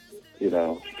guys,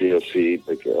 DOC,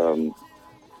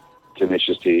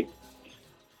 Tenacious D,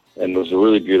 and it was a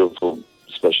really beautiful,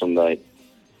 special night,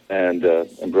 and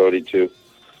Brody too.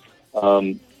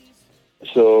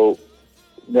 So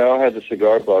now I had the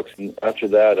cigar box, and after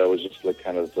that I was just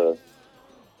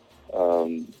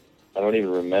I don't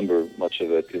even remember much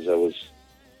of it, because I was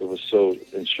so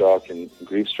in shock and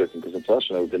grief stricken, because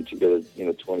Natasha and I have been together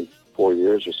 24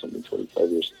 years or something, 25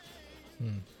 years,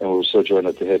 and we were so joined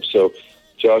at the hip. So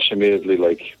Josh immediately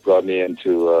brought me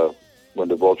into when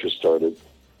the Vultures started.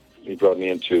 He brought me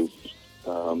into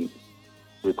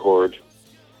record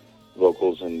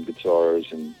vocals and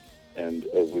guitars, and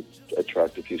I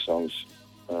tracked a few songs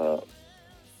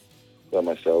by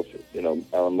myself.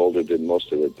 Alan Mulder did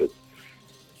most of it, but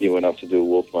he went off to do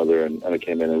Wolf Mother, and I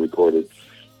came in and recorded.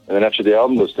 And then after the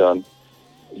album was done,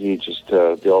 he just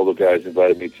all the guys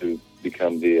invited me to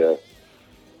become the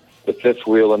fifth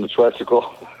wheel on the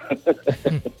tricycle.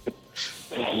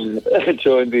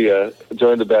 Join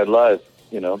the band live,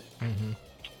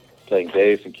 playing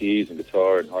bass and keys and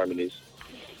guitar and harmonies.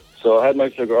 So I had my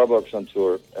cigar box on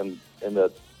tour, and in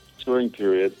that touring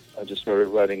period, I just started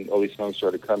writing. All these songs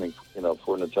started coming,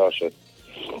 for Natasha.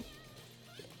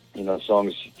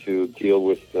 Songs to deal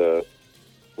with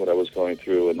what I was going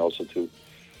through, and also to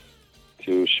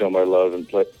show my love and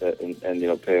play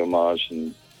and pay homage.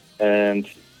 And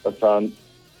I found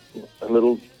a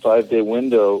little 5-day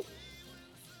window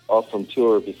off from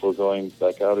tour before going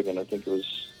back out again. I think it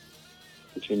was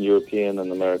between European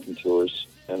and American tours,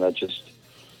 and I just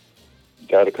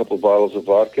got a couple of bottles of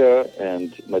vodka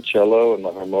and my cello and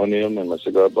my harmonium and my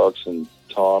cigar box and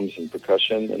toms and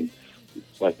percussion and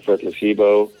my fretless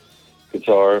Ebo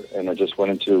guitar, and I just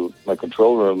went into my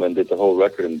control room and did the whole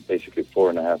record in basically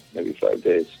 4.5, maybe 5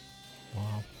 days.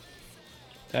 Wow.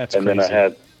 That's and crazy. then I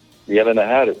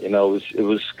had it. It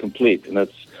was complete, and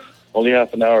that's only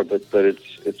half an hour, but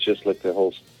it's just like it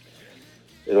all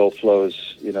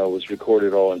flows. It was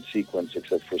recorded all in sequence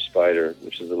except for Spider,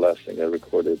 which is the last thing I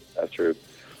recorded after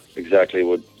exactly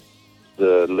what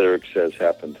the lyric says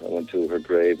happened. I went to her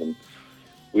grave, and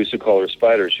we used to call her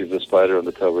Spider. She's the spider on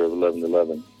the cover of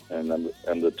 1111, and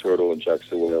I'm the turtle and Jack's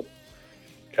the whale,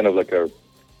 kind of like our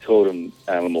totem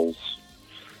animals.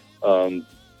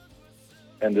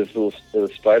 And this little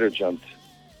spider jumped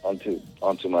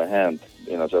onto my hand,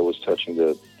 as I was touching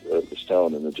the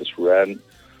stone, and it just ran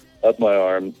up my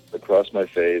arm, across my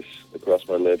face, across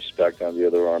my lips, back down the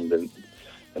other arm, and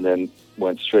then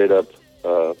went straight up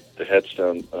the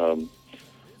headstone,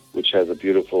 which has a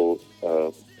beautiful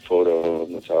photo of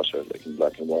Natasha, like in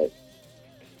black and white.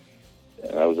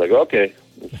 And I was like, okay,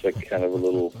 it's like kind of a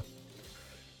little,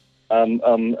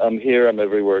 I'm here, I'm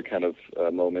everywhere kind of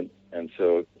moment. And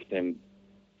so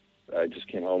I just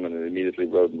came home and immediately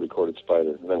wrote and recorded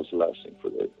Spider. And that was the last thing for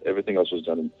it. Everything else was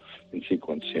done in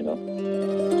sequence,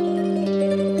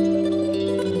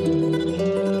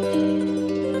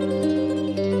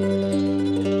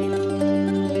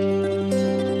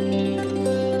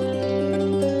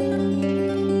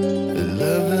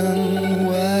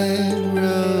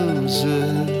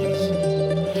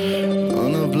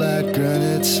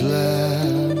 Granite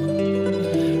slab,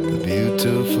 a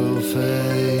beautiful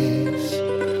face,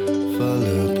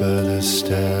 followed by the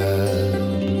stab.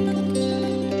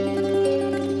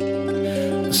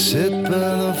 I sit by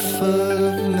the foot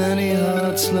of many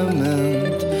hearts'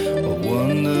 lament, or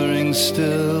wandering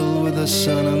still with the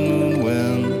sun and moon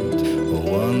wind, or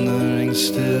wandering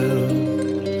still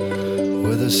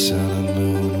with the sun and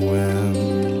moon wind.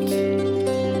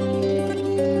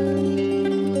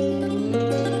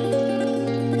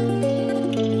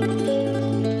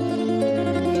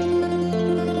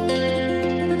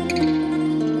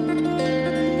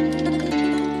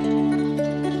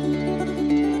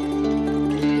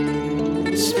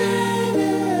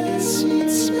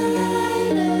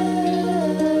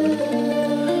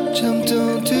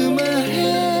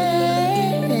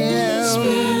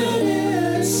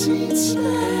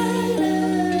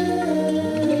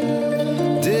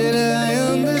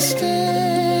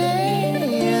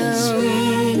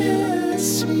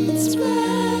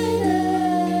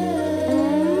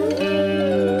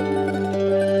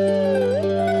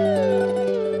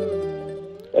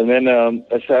 And then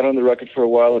I sat on the record for a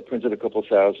while. I printed a couple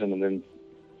thousand, and then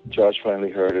Josh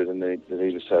finally heard it, and they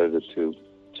decided to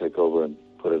take over and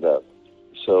put it out.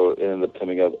 So it ended up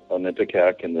coming out on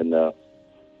Ipecac, and then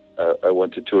I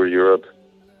went to tour Europe,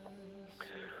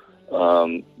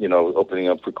 opening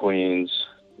up for Queens,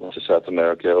 went to South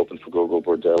America, opened for Gogo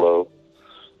Bordello.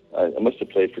 I must have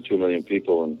played for 2 million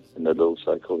people in that little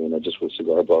cycle, just with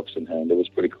cigar box in hand. It was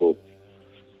pretty cool.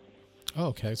 Oh,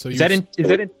 okay. So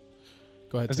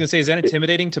Go ahead. I was going to say, is that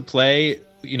intimidating to play,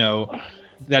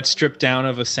 that stripped down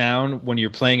of a sound when you're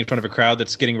playing in front of a crowd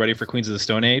that's getting ready for Queens of the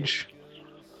Stone Age?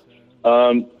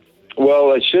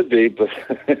 Well, I should be, but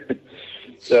I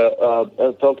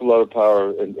felt a lot of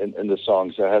power in the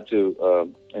songs. I had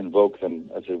to invoke them,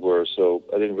 as it were, so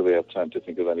I didn't really have time to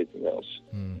think of anything else.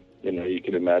 You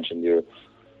can imagine you're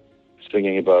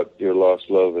singing about your lost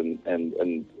love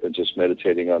and just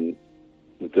meditating on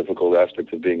the difficult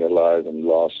aspect of being alive and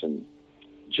loss and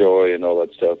joy and all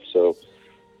that stuff. So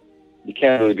you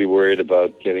can't really be worried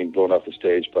about getting blown off the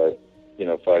stage by,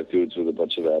 5 dudes with a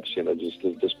bunch of amps. Just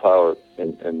there's power,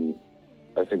 and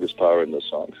I think there's power in those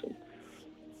songs. And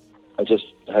I just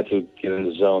had to get in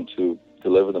the zone to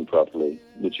deliver them properly,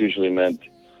 which usually meant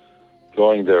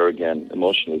going there again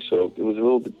emotionally. So it was a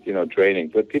little bit, draining,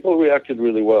 but people reacted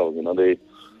really well. They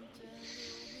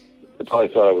probably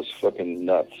thought I was fucking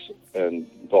nuts and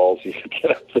ballsy to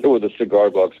get up there with a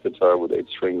cigar box guitar with 8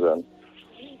 strings on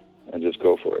and just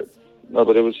go for it. No,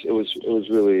 but it was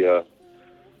really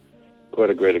quite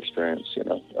a great experience.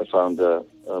 I found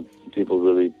people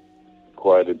really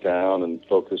quieted down and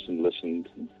focused and listened.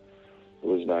 It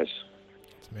was nice.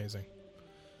 It's amazing.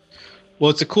 Well,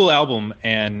 it's a cool album,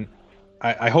 and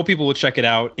I hope people will check it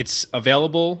out. It's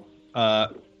available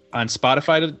on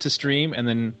Spotify to stream, and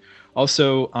then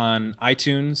also on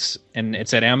iTunes, and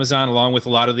it's at Amazon along with a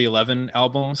lot of the 11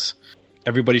 albums.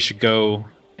 Everybody should go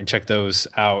and check those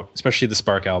out, especially the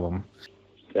Spark album.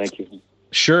 Thank you.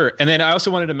 Sure. And then I also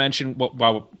wanted to mention,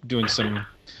 while doing some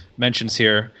mentions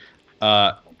here,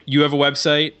 you have a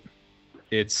website.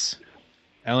 It's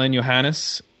Alain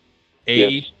Johannes,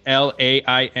 Yes.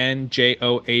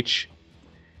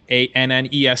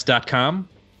 ALAINJOHANNES.com.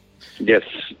 Yes.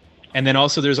 And then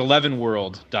also there's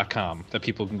 11world.com that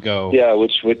people can go. Yeah,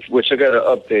 which I got to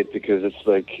update because it's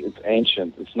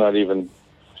ancient. It's not even.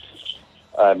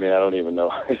 I mean, I don't even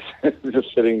know. It's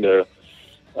just sitting there.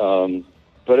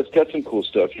 But it's got some cool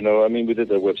stuff, you know. I mean, we did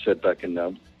that website back in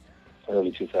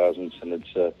early 2000s, and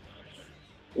it's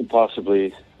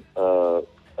impossibly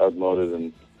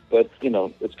outmoded. But you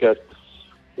know, it's got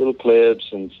little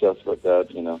clips and stuff like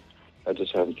that. You know, I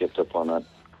just haven't kept up on that.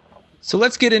 So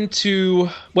let's get into.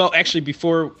 Well, actually,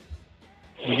 before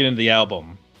we get into the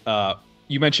album,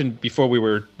 you mentioned before we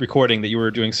were recording that you were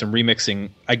doing some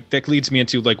remixing. That leads me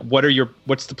into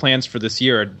what's the plans for this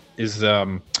year?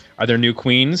 Are there new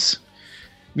Queens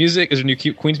music? Is there new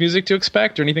Queens music to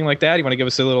expect or anything like that? You want to give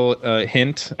us a little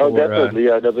hint? Oh, definitely.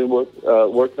 Yeah, definitely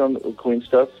worked on Queen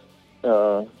stuff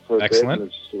for a Excellent. bit.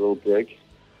 It's just a little break.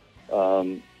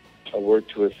 I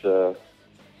worked with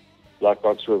Black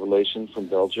Box Revelation from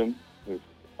Belgium, who's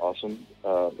awesome.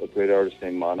 A great artist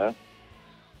named Mana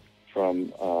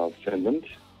from Finland.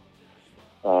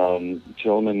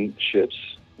 Tillman Ships,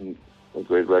 a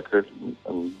great record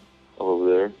over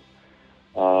there.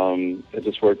 I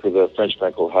just worked with a French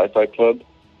band called Hi-Fi Club.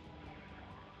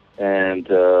 And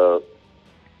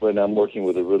when I'm working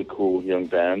with a really cool young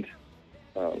band,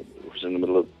 who's in the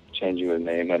middle of changing their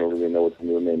name. I don't really know what the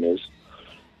new name is.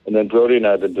 And then Brody and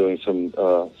I have been doing some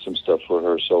stuff for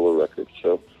her solo record.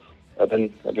 So I've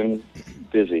been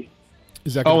busy.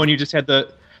 Is that and you just had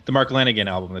the Mark Lanigan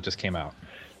album that just came out.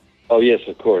 Oh yes,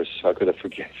 of course. How could I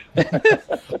forget?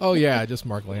 Oh yeah, just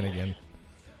Mark Lanigan.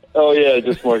 Oh yeah,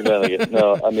 just Mark Lanigan.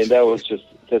 No, I mean that was just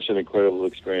such an incredible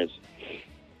experience.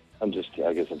 I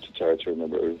guess I'm too tired to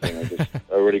remember everything.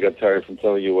 I already got tired from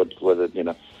telling you what it, you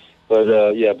know.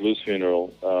 But yeah, Blues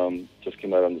Funeral just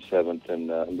came out on the 7th,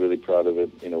 and I'm really proud of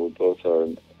it. You know, we both are.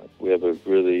 We have a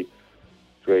really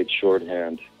great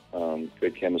shorthand,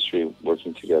 great chemistry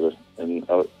working together. And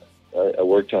I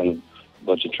worked on a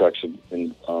bunch of tracks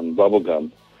on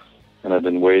Bubblegum, and I've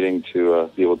been waiting to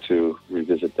be able to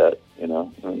revisit that. You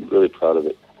know, I'm really proud of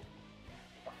it.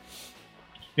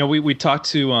 You know, we talked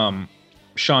to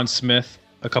Sean Smith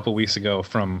a couple weeks ago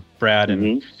from Brad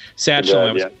and Satchel.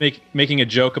 I was making a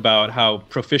joke about how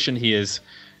proficient he is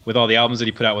with all the albums that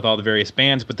he put out with all the various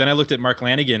bands. But then I looked at Mark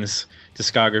Lanigan's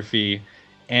discography,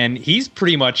 and he's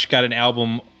pretty much got an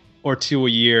album or two a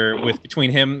year with between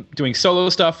him doing solo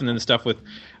stuff and then the stuff with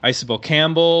Isabel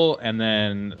Campbell and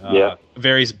then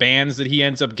various bands that he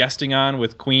ends up guesting on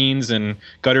with Queens and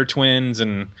Gutter Twins.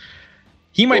 And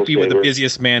he might be the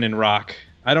busiest man in rock.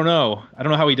 I don't know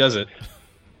how he does it.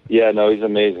 Yeah, no, he's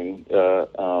amazing.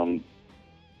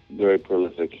 Very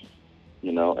prolific,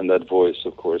 you know, and that voice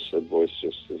just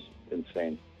is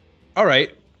insane. All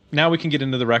right, now we can get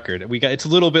into the record. It's a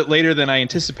little bit later than I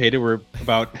anticipated. We're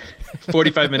about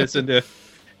 45 minutes into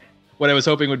what I was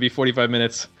hoping would be 45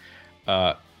 minutes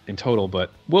in total,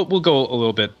 but we'll go a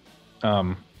little bit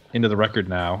into the record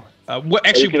now. What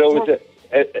actually? You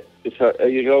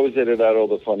can always edit out all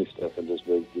the funny stuff and just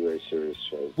make the very serious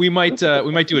shows. We might do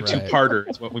a two-parter.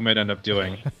 Is what we might end up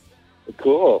doing.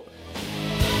 Cool.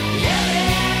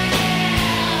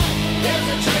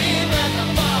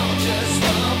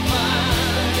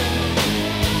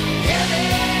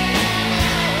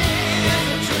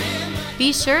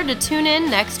 Be sure to tune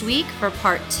in next week for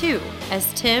part 2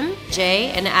 as Tim, Jay,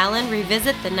 and Alan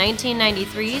revisit the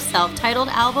 1993 self-titled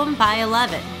album By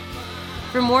 11.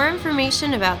 For more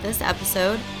information about this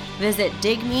episode, visit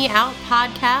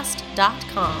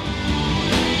digmeoutpodcast.com.